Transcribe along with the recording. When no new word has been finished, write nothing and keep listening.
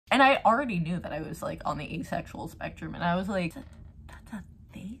And I already knew that I was like on the asexual spectrum, and I was like, that's a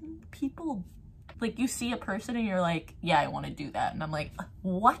thing? People, like, you see a person and you're like, yeah, I want to do that. And I'm like,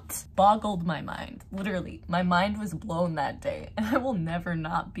 what? Boggled my mind. Literally, my mind was blown that day, and I will never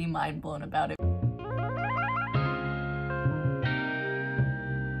not be mind blown about it.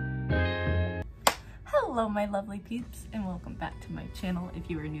 Hello my lovely peeps, and welcome back to my channel. If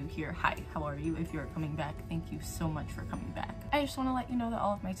you are new here, hi, how are you? If you are coming back, thank you so much for coming back. I just want to let you know that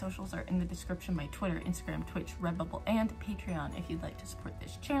all of my socials are in the description: my Twitter, Instagram, Twitch, Redbubble, and Patreon if you'd like to support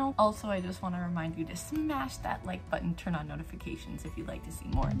this channel. Also, I just want to remind you to smash that like button, turn on notifications if you'd like to see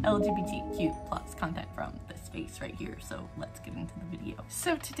more LGBTQ+ content from this face right here. So let's get into the video.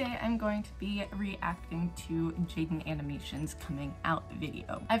 So today I'm going to be reacting to Jaiden Animation's coming out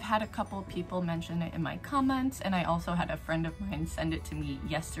video. I've had a couple people mention it in my comments, and I also had a friend of mine send it to me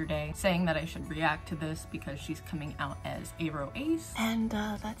yesterday saying that I should react to this because she's coming out as AroAce, and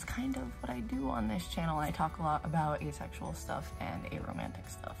that's kind of what I do on this channel. I talk a lot about asexual stuff and aromantic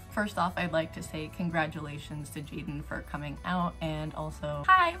stuff. First off, I'd like to say congratulations to Jaiden for coming out, and also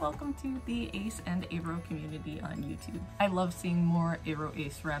hi, welcome to the Ace and Aro community on YouTube. I love seeing more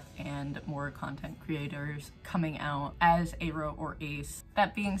AroAce rep and more content creators coming out as Aro or Ace.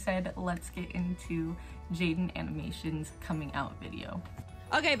 That being said, let's get into Jaiden Animation's coming out video.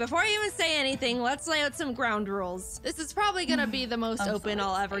 Okay, before I even say anything, let's lay out some ground rules. This is probably gonna be the most open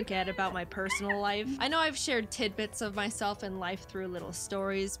I'll ever get about my personal life. I know I've shared tidbits of myself and life through little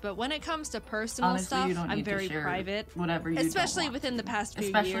stories, but when it comes to personal stuff, I'm very private. Whatever you especially within the past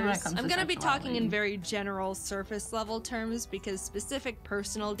few years. I'm gonna be talking in very general, surface level terms because specific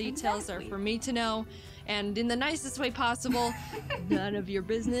personal details are for me to know, and in the nicest way possible, none of your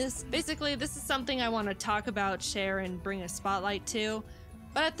business. Basically, this is something I want to talk about, share, and bring a spotlight to.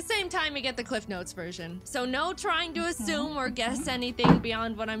 But at the same time, you get the Cliff Notes version. So no trying to assume or guess anything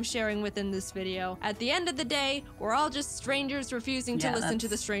beyond what I'm sharing within this video. At the end of the day, we're all just strangers refusing to listen to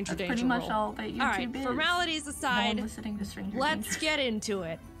the Stranger Danger pretty much rule. all that YouTube Alright, is. formalities aside, Listening to Stranger let's Danger. get into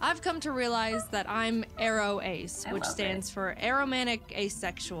it. I've come to realize that I'm AroAce, which stands for Aromantic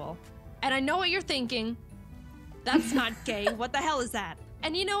Asexual. And I know what you're thinking. That's not gay. What the hell is that?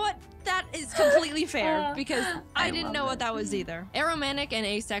 And you know what? That is completely fair, because I didn't know what that was either. Aromantic and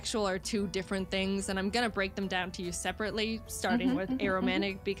asexual are two different things, and I'm gonna break them down to you separately, starting with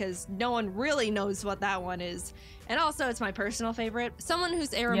aromantic, because no one really knows what that one is. And also, it's my personal favorite. Someone who's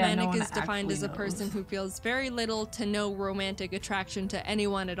aromantic is defined as a person who feels very little to no romantic attraction to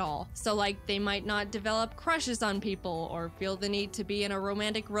anyone at all. So like, they might not develop crushes on people or feel the need to be in a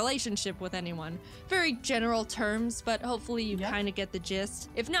romantic relationship with anyone. Very general terms, but hopefully you kind of get the gist.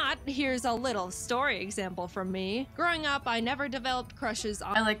 If not, here's a little story example from me. Growing up, I never developed crushes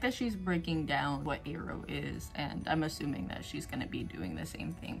on— I like that she's breaking down what Aro is, and I'm assuming that she's gonna be doing the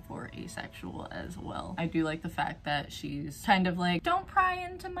same thing for asexual as well. I do like the fact that she's kind of like, don't pry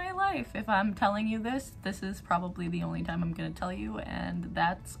into my life. If I'm telling you this, this is probably the only time I'm gonna tell you, and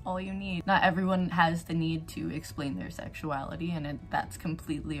that's all you need. Not everyone has the need to explain their sexuality, and that's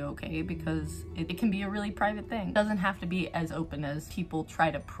completely okay, because it can be a really private thing. It doesn't have to be as open as people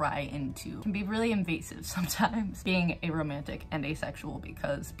try to pry into. It can be really invasive sometimes, being aromantic and asexual,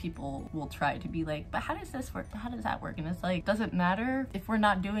 because people will try to be like, but how does this work? How does that work? And it's like, doesn't matter. If we're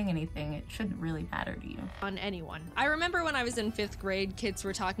not doing anything, it shouldn't really matter to you. On anyone. I remember when I was in 5th grade, kids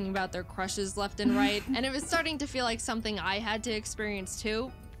were talking about their crushes left and right, and it was starting to feel like something I had to experience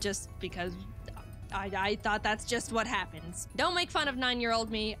too, just because I thought that's just what happens. Don't make fun of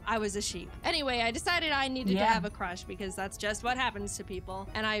 9-year-old me, I was a sheep. Anyway, I decided I needed to have a crush because that's just what happens to people.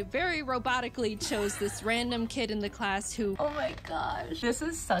 And I very robotically chose this random kid in the class who— oh my gosh. This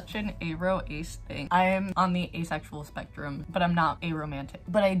is such an AroAce thing. I am on the asexual spectrum, but I'm not aromantic.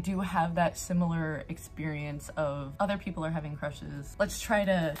 But I do have that similar experience of other people are having crushes. Let's try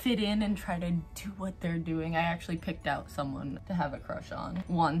to fit in and try to do what they're doing. I actually picked out someone to have a crush on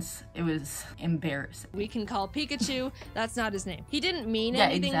once. It was embarrassing. We can call Pikachu. That's not his name. He didn't mean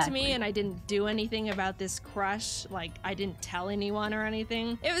anything to me, and I didn't do anything about this crush. Like, I didn't tell anyone or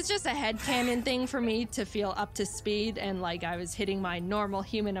anything. It was just a headcanon thing for me to feel up to speed and like I was hitting my normal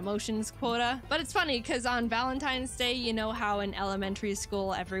human emotions quota. But it's funny because on Valentine's Day, you know how in elementary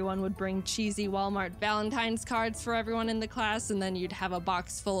school everyone would bring cheesy Walmart Valentine's cards for everyone in the class, and then you'd have a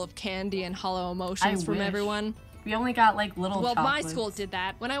box full of candy and hollow emotions from everyone? We only got like little chocolates. My school did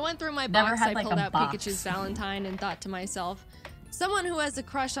that. When I went through my box, I pulled out Pikachu's Valentine and thought to myself, someone who has a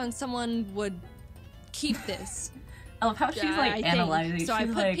crush on someone would keep this. I love how she's like analyzing. So I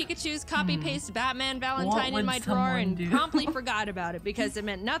put Pikachu's copy-paste Batman Valentine in my drawer and promptly forgot about it because it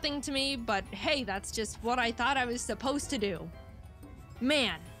meant nothing to me, but hey, that's just what I thought I was supposed to do.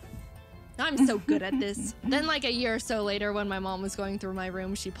 Man, I'm so good at this. Then like a year or so later, when my mom was going through my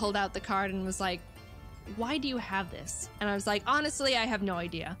room, she pulled out the card and was like, why do you have this? And I was like, honestly, I have no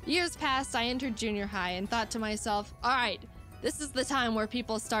idea. Years passed, I entered junior high and thought to myself, all right, this is the time where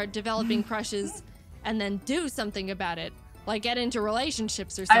people start developing crushes and then do something about it. Like get into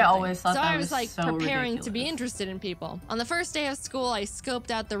relationships or something. I always thought so that I was like so preparing ridiculous. to be interested in people. On the first day of school, I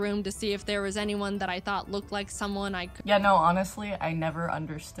scoped out the room to see if there was anyone that I thought looked like someone I could. Yeah, no, honestly, I never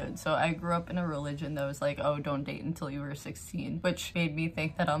understood. So I grew up in a religion that was like, oh, don't date until you were 16, which made me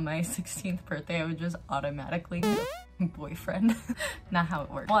think that on my 16th birthday, I would just automatically get a boyfriend. Not how it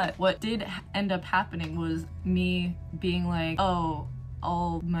worked. But what did end up happening was me being like, oh,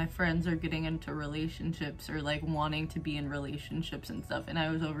 all my friends are getting into relationships or like wanting to be in relationships and stuff, and I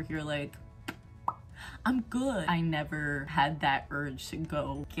was over here like, I'm good. I never had that urge to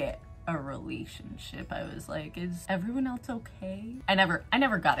go get a relationship. I was like, is everyone else okay? I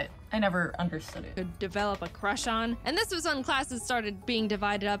never got it. I never understood it. Could develop a crush on. And this was when classes started being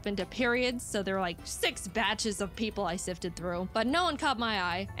divided up into periods, so there were like 6 batches of people I sifted through. But no one caught my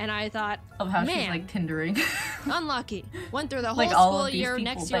eye, and I thought, Of how man, she's like Tindering. unlucky. Went through the whole Like all school of these year,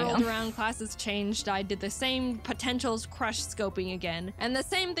 people, next year rolled damn. around, classes changed, I did the same potentials crush scoping again, and the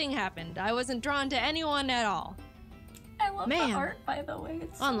same thing happened. I wasn't drawn to anyone at all. I love Man. the art, by the way.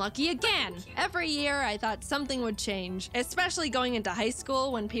 It's so Unlucky again. cute. Every year I thought something would change, especially going into high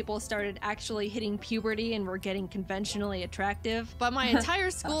school when people started actually hitting puberty and were getting conventionally attractive. But my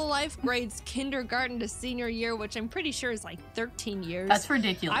entire school life, grades kindergarten to senior year, which I'm pretty sure is like 13 years. That's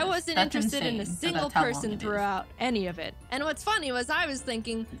ridiculous. I wasn't That's interested in a insane, but single that's how long person it is. throughout any of it. And what's funny was I was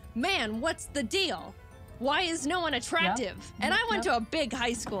thinking, man, what's the deal? Why is no one attractive? And I went to a big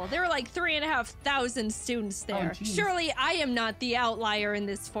high school. There were like 3,500 students there. geez. Surely I am not the outlier in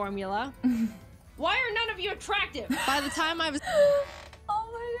this formula. Why are none of you attractive? By the time I was... Oh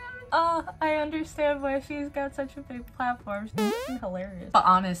my god. I understand why she's got such a big platform. She's hilarious. But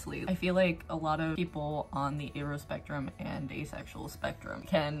honestly, I feel like a lot of people on the aro spectrum and asexual spectrum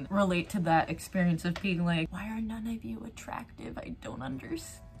can relate to that experience of being like, why are none of you attractive? I don't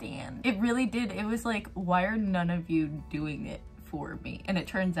understand. It really did. It was like, why are none of you doing it for me? And it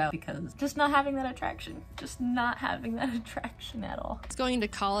turns out because just not having that attraction. Just not having that attraction at all. going to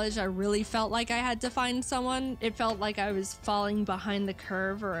college, I really felt like I had to find someone. It felt like I was falling behind the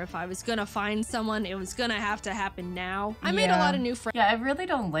curve, or if I was gonna find someone, it was gonna have to happen now. I made a lot of new friends. Yeah, I really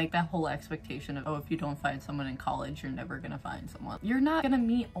don't like that whole expectation of, oh, if you don't find someone in college, you're never gonna find someone. You're not gonna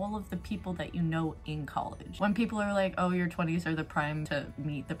meet all of the people that you know in college. When people are like, oh, your 20s are the prime to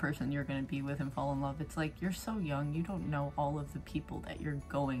meet the person you're gonna be with and fall in love, it's like, you're so young, you don't know all of the people that you're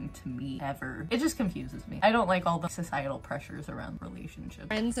going to meet ever. It just confuses me. I don't like all the societal pressures around relationships.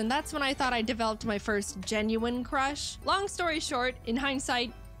 And that's when I thought I developed my first genuine crush. Long story short, in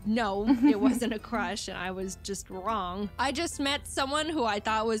hindsight, no, it wasn't a crush and I was just wrong. I just met someone who I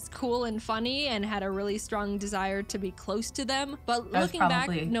thought was cool and funny and had a really strong desire to be close to them. But That's looking back,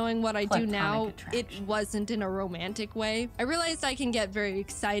 probably knowing what I do now, platonic it attraction. wasn't in a romantic way. I realized I can get very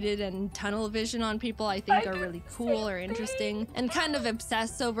excited and tunnel vision on people I think are really cool or interesting and kind of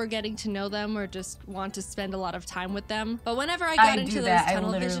obsess over getting to know them or just want to spend a lot of time with them. But whenever I got into those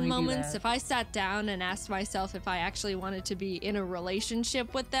tunnel vision moments, if I sat down and asked myself if I actually wanted to be in a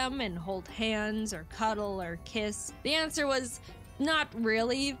relationship with them and hold hands or cuddle or kiss, the answer was not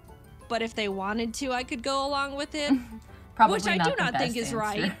really, but if they wanted to, I could go along with it. Probably Which I do the not think best is answer.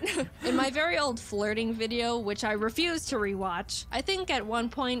 right. In my very old flirting video, which I refuse to rewatch, I think at one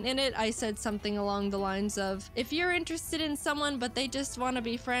point in it I said something along the lines of, if you're interested in someone but they just want to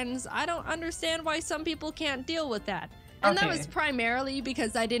be friends, I don't understand why some people can't deal with that. And that was primarily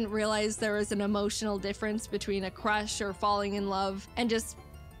because I didn't realize there was an emotional difference between a crush or falling in love and just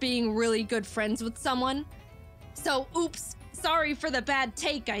being really good friends with someone. So, oops, sorry for the bad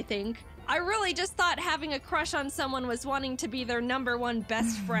take, I think. I really just thought having a crush on someone was wanting to be their #1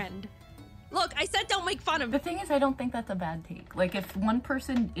 best friend. Look, I said don't make fun of The it. thing is, I don't think that's a bad take. Like, if one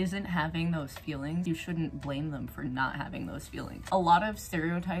person isn't having those feelings, you shouldn't blame them for not having those feelings. A lot of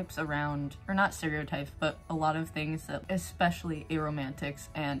stereotypes around, or not stereotypes, but a lot of things that especially aromantics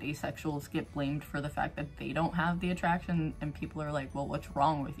and asexuals get blamed for the fact that they don't have the attraction, and people are like, well, what's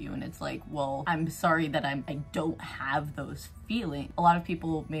wrong with you? And it's like, well, I'm sorry that I don't have those feelings. A lot of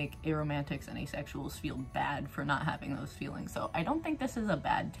people make aromantics and asexuals feel bad for not having those feelings. So I don't think this is a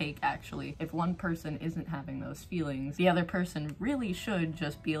bad take, actually. if one person isn't having those feelings, the other person really should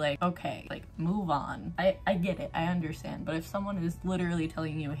just be like, okay, like move on. I get it, I understand, but if someone is literally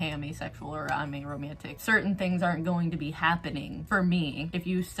telling you, hey, I'm asexual or I'm aromantic, certain things aren't going to be happening for me if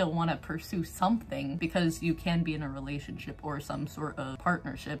you still want to pursue something, because you can be in a relationship or some sort of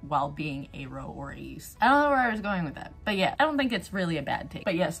partnership while being aro or ace. I don't know where I was going with that, but yeah, I don't think it's really a bad take.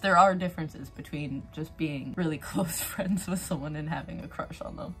 But yes, there are differences between just being really close friends with someone and having a crush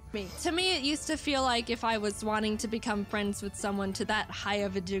on them. To me, it used to feel like if I was wanting to become friends with someone to that high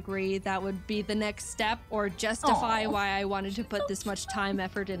of a degree, that would be the next step or justify why I wanted to put this much time,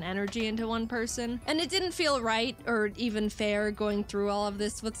 effort, and energy into one person. And it didn't feel right or even fair going through all of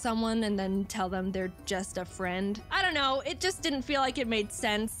this with someone and then tell them they're just a friend. I don't know, it just didn't feel like it made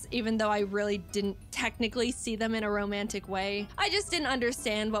sense, even though I really didn't technically see them in a romantic way. I just didn't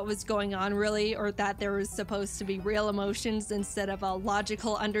understand what was going on really, or that there was supposed to be real emotions instead of a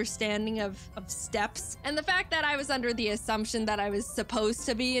logical understanding of steps. And the fact that I was under the assumption that I was supposed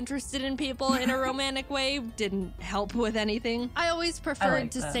to be interested in people in a romantic way didn't help with anything. I always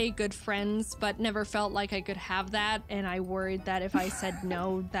preferred to stay good friends, but never felt like I could have that, and I worried that if I said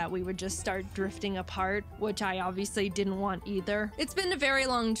no, that we would just start drifting apart, which I obviously didn't want either. It's been a very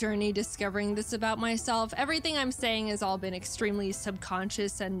long journey discovering this about myself. Everything I'm saying has all been extremely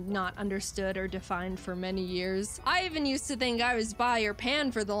subconscious and not understood or defined for many years. I even used to think I was bi or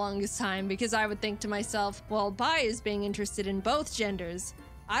pan for the longest time, because I would think to myself, well, bi is being interested in both genders.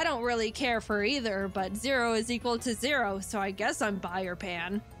 I don't really care for either, but 0 is equal to 0, so I guess I'm bi or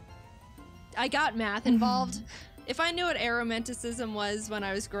pan. I got math involved. If I knew what aromanticism was when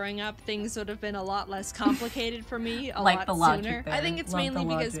I was growing up, things would have been a lot less complicated for me a lot sooner. I think it's mainly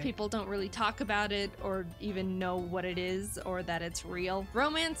because people don't really talk about it or even know what it is or that it's real.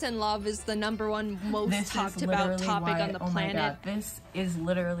 Romance and love is the #1 most talked about topic on the planet. My God, this is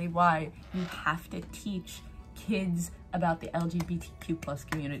literally why you have to teach kids about the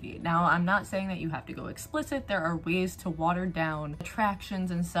LGBTQ+ community. Now, I'm not saying that you have to go explicit. There are ways to water down attractions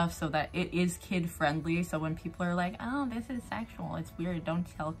and stuff so that it is kid friendly. So when people are like, oh, this is sexual, it's weird, don't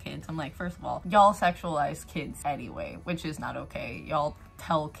tell kids. I'm like, first of all, y'all sexualize kids anyway, which is not okay. Y'all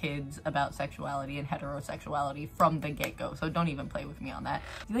tell kids about sexuality and heterosexuality from the get-go, so don't even play with me on that.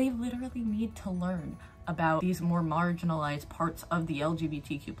 They literally need to learn about these more marginalized parts of the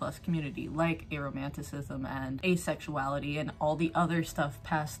LGBTQ+ community, like aromanticism and asexuality and all the other stuff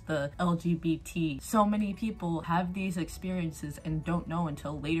past the LGBT. So many people have these experiences and don't know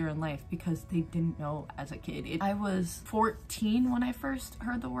until later in life because they didn't know as a kid. I was 14 when I first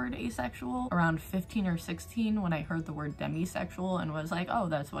heard the word asexual, around 15 or 16 when I heard the word demisexual and was like, oh,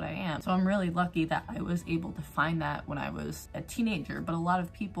 that's what I am. So I'm really lucky that I was able to find that when I was a teenager. But a lot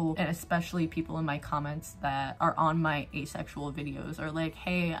of people, and especially people in my comments that are on my asexual videos, are like,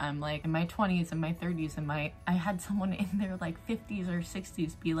 hey, I'm like in my 20s and my 30s, and I had someone in their like 50s or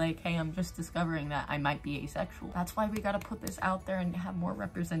 60s be like, hey, I'm just discovering that I might be asexual. That's why we gotta put this out there and have more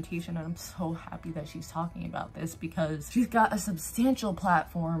representation, and I'm so happy that she's talking about this because she's got a substantial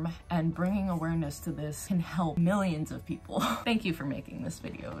platform, and bringing awareness to this can help millions of people. Thank you for making this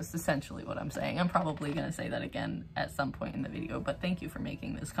video is essentially what I'm saying. I'm probably gonna say that again at some point in the video, but thank you for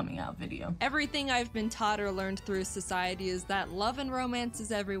making this coming out video. Everything I've been taught or learned through society is that love and romance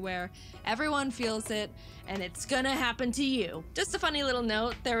is everywhere. Everyone feels it, and it's gonna happen to you. Just a funny little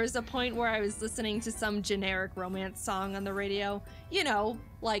note, there was a point where I was listening to some generic romance song on the radio, you know,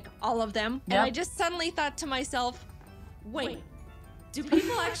 like all of them, and I just suddenly thought to myself, wait, do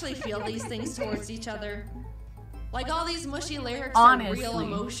people actually feel these things towards each other? Like all these mushy lyrics are real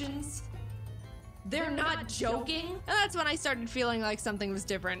emotions? They're not joking? And that's when I started feeling like something was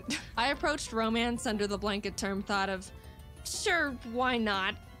different. I approached romance under the blanket term thought of, sure, why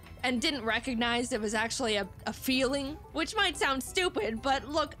not? And didn't recognize it was actually a feeling, which might sound stupid, but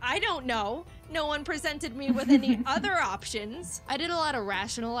look, I don't know. No one presented me with any other options. I did a lot of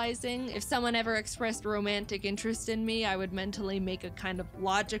rationalizing. If someone ever expressed romantic interest in me, I would mentally make a kind of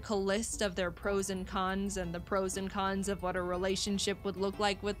logical list of their pros and cons and the pros and cons of what a relationship would look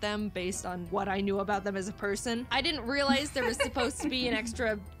like with them based on what I knew about them as a person. I didn't realize there was supposed to be an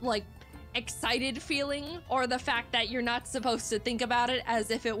extra, like, excited feeling, or the fact that you're not supposed to think about it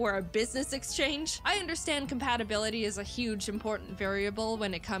as if it were a business exchange. I understand compatibility is a huge important variable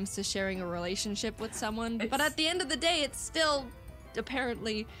when it comes to sharing a relationship with someone, but at the end of the day, it's still,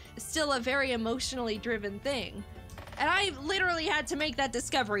 apparently, still a very emotionally driven thing. And I literally had to make that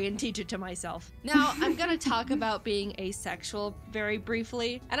discovery and teach it to myself. Now, I'm gonna talk about being asexual very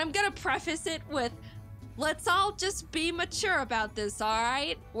briefly, and I'm gonna preface it with, let's all just be mature about this,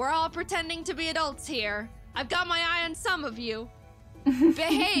 alright? We're all pretending to be adults here. I've got my eye on some of you.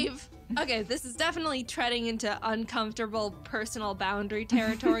 Behave! Okay, this is definitely treading into uncomfortable personal boundary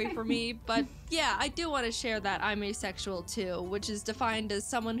territory for me, but yeah, I do want to share that I'm asexual too, which is defined as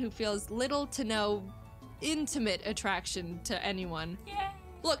someone who feels little to no intimate attraction to anyone. Yay.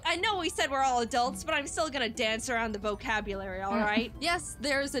 Look, I know we said we're all adults, but I'm still gonna dance around the vocabulary, alright? Yes,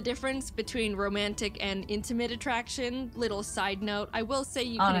 there's a difference between romantic and intimate attraction. Little side note, I will say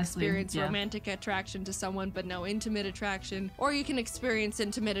you can experience romantic attraction to someone but no intimate attraction, or you can experience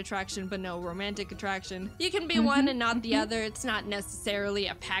intimate attraction but no romantic attraction. You can be one and not the other. It's not necessarily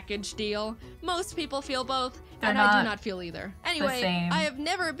a package deal. Most people feel both, and I do not feel either. Anyway, I have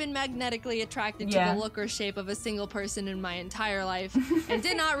never been magnetically attracted to the look or shape of a single person in my entire life, and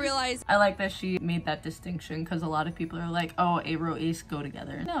did not realize. I like that she made that distinction, because a lot of people are like, oh, AroAce go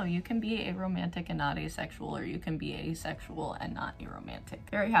together. No, you can be aromantic and not asexual, or you can be asexual and not aromantic.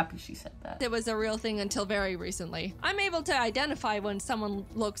 Very happy she said that. It was a real thing until very recently. I'm able to identify when someone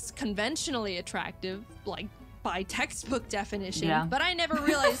looks conventionally attractive, like by textbook definition, but I never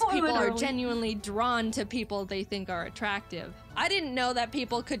realized people are genuinely drawn to people they think are attractive. I didn't know that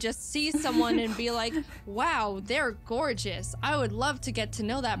people could just see someone and be like, wow, they're gorgeous. I would love to get to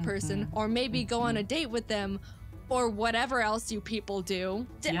know that person, or maybe go on a date with them, or whatever else you people do.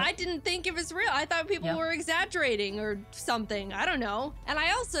 I didn't think it was real. I thought people were exaggerating or something. I don't know. And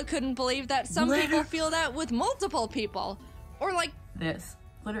I also couldn't believe that some people feel that with multiple people. Or like this.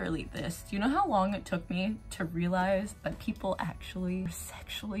 Literally this. Do you know how long it took me to realize that people actually are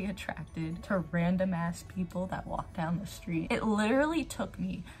sexually attracted to random ass people that walk down the street? It literally took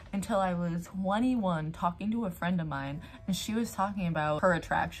me until I was 21 talking to a friend of mine, and she was talking about her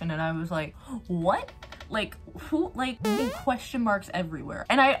attraction, and I was like, what? Like, who? Like, question marks everywhere.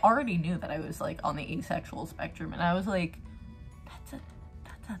 And I already knew that I was like on the asexual spectrum, and I was like, that's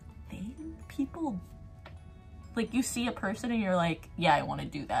a thing? People, like, you see a person and you're like, yeah, I want to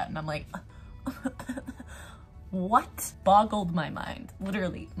do that. And I'm like, what? Boggled my mind.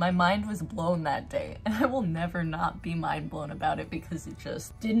 Literally, my mind was blown that day. And I will never not be mind blown about it, because it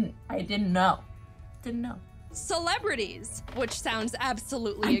just I didn't know. Celebrities, which sounds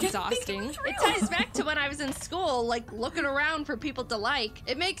absolutely exhausting. It ties back to when I was in school, like looking around for people to like.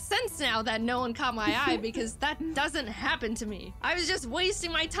 It makes sense now that no one caught my eye, because that doesn't happen to me. I was just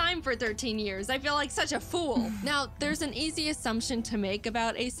wasting my time for 13 years. I feel like such a fool. Now, there's an easy assumption to make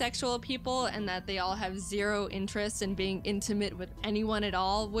about asexual people, and that they all have zero interest in being intimate with anyone at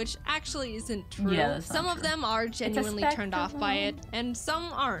all, which actually isn't true. Yeah, some of them are genuinely turned off by it, and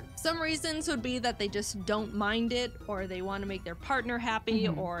some aren't. Some reasons would be that they just don't mind it, or they want to make their partner happy,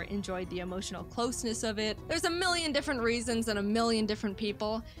 or enjoy the emotional closeness of it. There's a million different reasons and a million different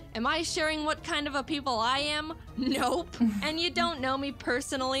people. Am I sharing what kind of a people I am? Nope. And you don't know me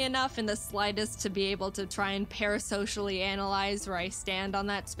personally enough in the slightest to be able to try and parasocially analyze where I stand on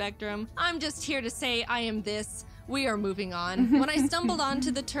that spectrum. I'm just here to say I am this. We are moving on. When I stumbled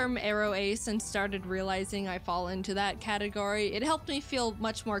onto the term AroAce and started realizing I fall into that category, it helped me feel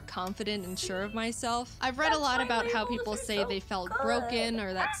much more confident and sure of myself. I've read a lot about how people say they felt broken,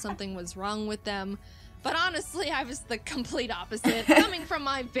 or that something was wrong with them. But honestly, I was the complete opposite. Coming from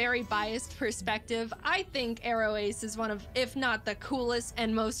my very biased perspective, I think AroAce is one of, if not the coolest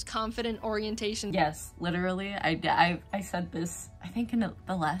and most confident orientation. Yes, literally. I said this, I think in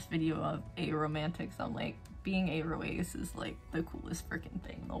the last video of Aromantic, so I'm like, being AroAce is like the coolest freaking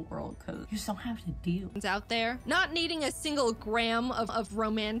thing in the world, because you just don't have to deal out there. Not needing a single gram of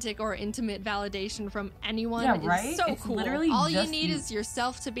romantic or intimate validation from anyone is so cool. Literally all you need is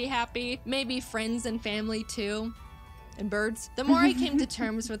yourself to be happy, maybe friends and family too. And birds. The more I came to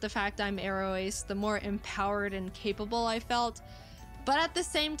terms with the fact I'm AroAce, the more empowered and capable I felt. But at the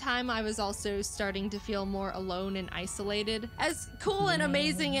same time, I was also starting to feel more alone and isolated. As cool and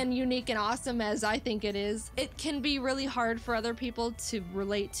amazing and unique and awesome as I think it is, it can be really hard for other people to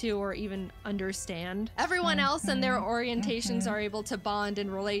relate to or even understand. Everyone else and their orientations are able to bond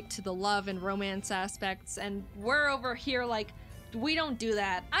and relate to the love and romance aspects, and we're over here like, we don't do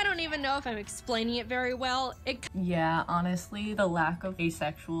that. I don't even know if I'm explaining it very well. Yeah, honestly, the lack of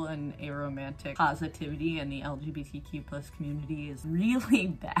asexual and aromantic positivity in the LGBTQ+ community is really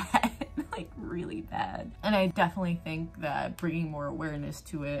bad. Like, really bad. And I definitely think that bringing more awareness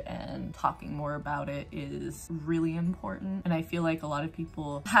to it and talking more about it is really important. And I feel like a lot of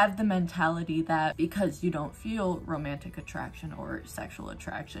people have the mentality that because you don't feel romantic attraction or sexual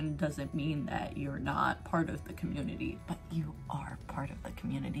attraction doesn't mean that you're not part of the community, but you are part of the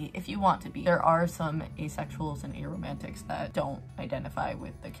community if you want to be. There are some asexuals and aromantics that don't identify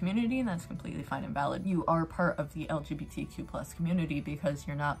with the community, and that's completely fine and valid. You are part of the LGBTQ+ community because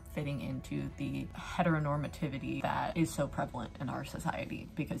you're not fitting into into the heteronormativity that is so prevalent in our society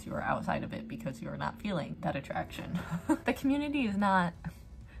because you are outside of it, because you are not feeling that attraction. The community is not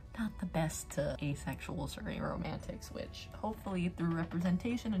the best to asexuals or aromantics, which hopefully through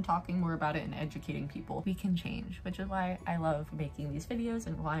representation and talking more about it and educating people, we can change, which is why I love making these videos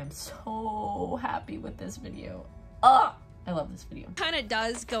and why I'm so happy with this video. I love this video. Kind of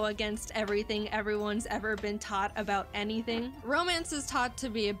does go against everything everyone's ever been taught about anything. Romance is taught to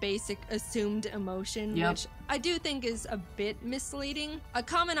be a basic assumed emotion, which I do think is a bit misleading. A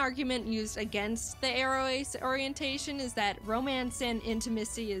common argument used against the AroAce orientation is that romance and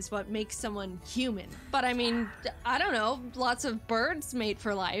intimacy is what makes someone human. But I mean, I don't know, lots of birds mate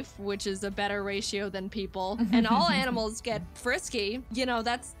for life, which is a better ratio than people, and all animals get frisky. You know,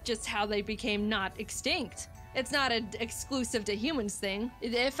 that's just how they became not extinct. It's not an exclusive to humans thing.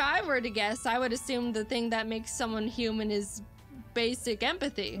 If I were to guess, I would assume the thing that makes someone human is basic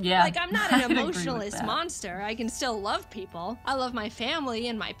empathy. Yeah. Like, I'm not an emotionalist monster. I can still love people. I love my family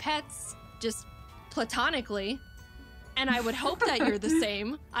and my pets, just platonically. And I would hope that you're the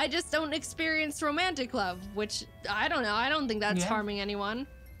same. I just don't experience romantic love, which, I don't know. I don't think that's harming anyone.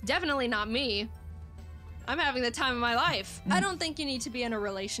 Definitely not me. I'm having the time of my life. I don't think you need to be in a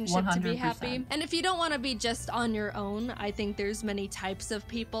relationship 100%. To be happy. And if you don't want to be just on your own, I think there's many types of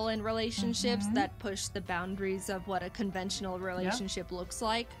people in relationships that push the boundaries of what a conventional relationship looks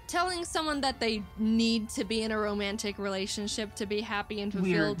like. Telling someone that they need to be in a romantic relationship to be happy and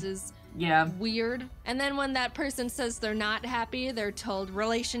fulfilled is weird. And then when that person says they're not happy, they're told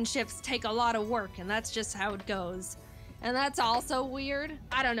relationships take a lot of work and that's just how it goes. And that's also weird.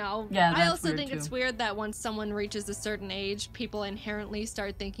 I don't know. Yeah, I also think it's weird that once someone reaches a certain age, people inherently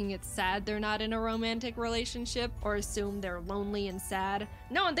start thinking it's sad they're not in a romantic relationship or assume they're lonely and sad.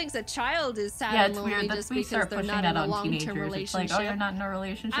 No one thinks a child is sad and lonely just because they're not in a long-term relationship. It's like, oh, you're not in a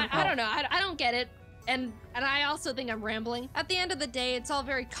relationship? I don't know. I don't get it. And I also think I'm rambling. At the end of the day, it's all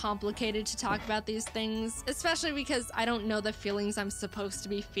very complicated to talk about these things, especially because I don't know the feelings I'm supposed to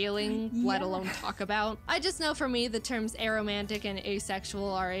be feeling, let alone talk about. I just know for me, the terms aromantic and asexual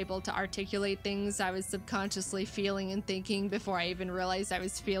are able to articulate things I was subconsciously feeling and thinking before I even realized I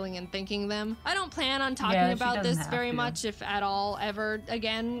was feeling and thinking them. I don't plan on talking about this very much, if at all, ever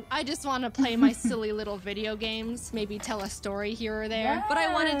again. I just want to play my silly little video games, maybe tell a story here or there. But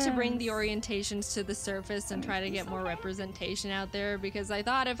I wanted to bring the orientations to the surface and try to get more representation out there because I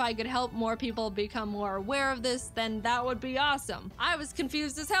thought if I could help more people become more aware of this, then that would be awesome. I was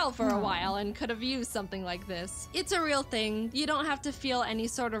confused as hell for a while and could have used something like this. It's a real thing. You don't have to feel any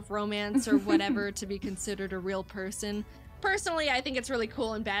sort of romance or whatever to be considered a real person. Personally, I think it's really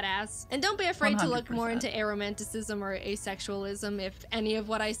cool and badass. And don't be afraid 100%. To look more into aromanticism or asexualism if any of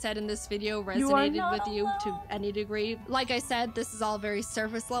what I said in this video resonated with you to any degree. Like I said, this is all very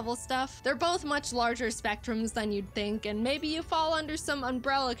surface level stuff. They're both much larger spectrums than you'd think, and maybe you fall under some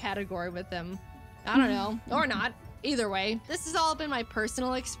umbrella category with them. I don't know. Or not. Either way, this has all been my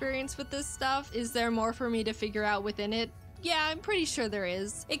personal experience with this stuff. Is there more for me to figure out within it? Yeah, I'm pretty sure there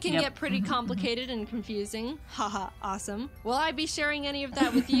is. It can get pretty complicated and confusing. Haha, awesome. Will I be sharing any of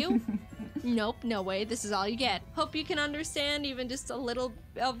that with you? Nope, no way. This is all you get. Hope you can understand even just a little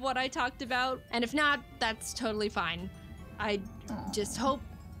of what I talked about. And if not, that's totally fine. I just hope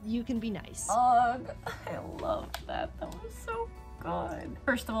you can be nice. I love that. That was so good.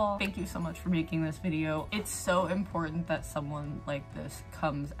 First of all, thank you so much for making this video. It's so important that someone like this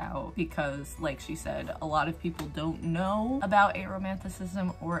comes out because, like she said, a lot of people don't know about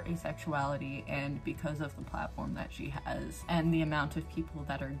aromanticism or asexuality, and because of the platform that she has and the amount of people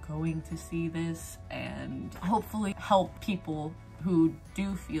that are going to see this and hopefully help people who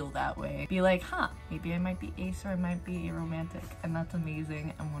do feel that way be like, huh, maybe I might be ace or I might be aromantic, and that's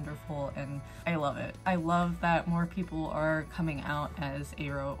amazing and wonderful, and I love it. I love that more people are coming out as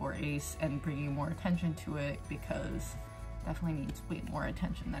aro or ace and bringing more attention to it because it definitely needs way more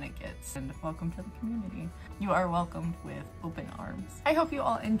attention than it gets. And welcome to the community. You are welcomed with open arms. I hope you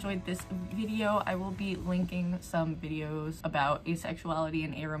all enjoyed this video. I will be linking some videos about asexuality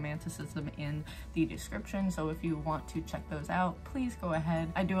and aromanticism in the description, so if you want to check those out, please go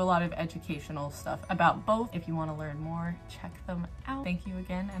ahead. I do a lot of educational stuff about both. If you want to learn more, check them out. Thank you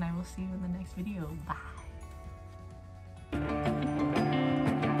again, and I will see you in the next video. Bye.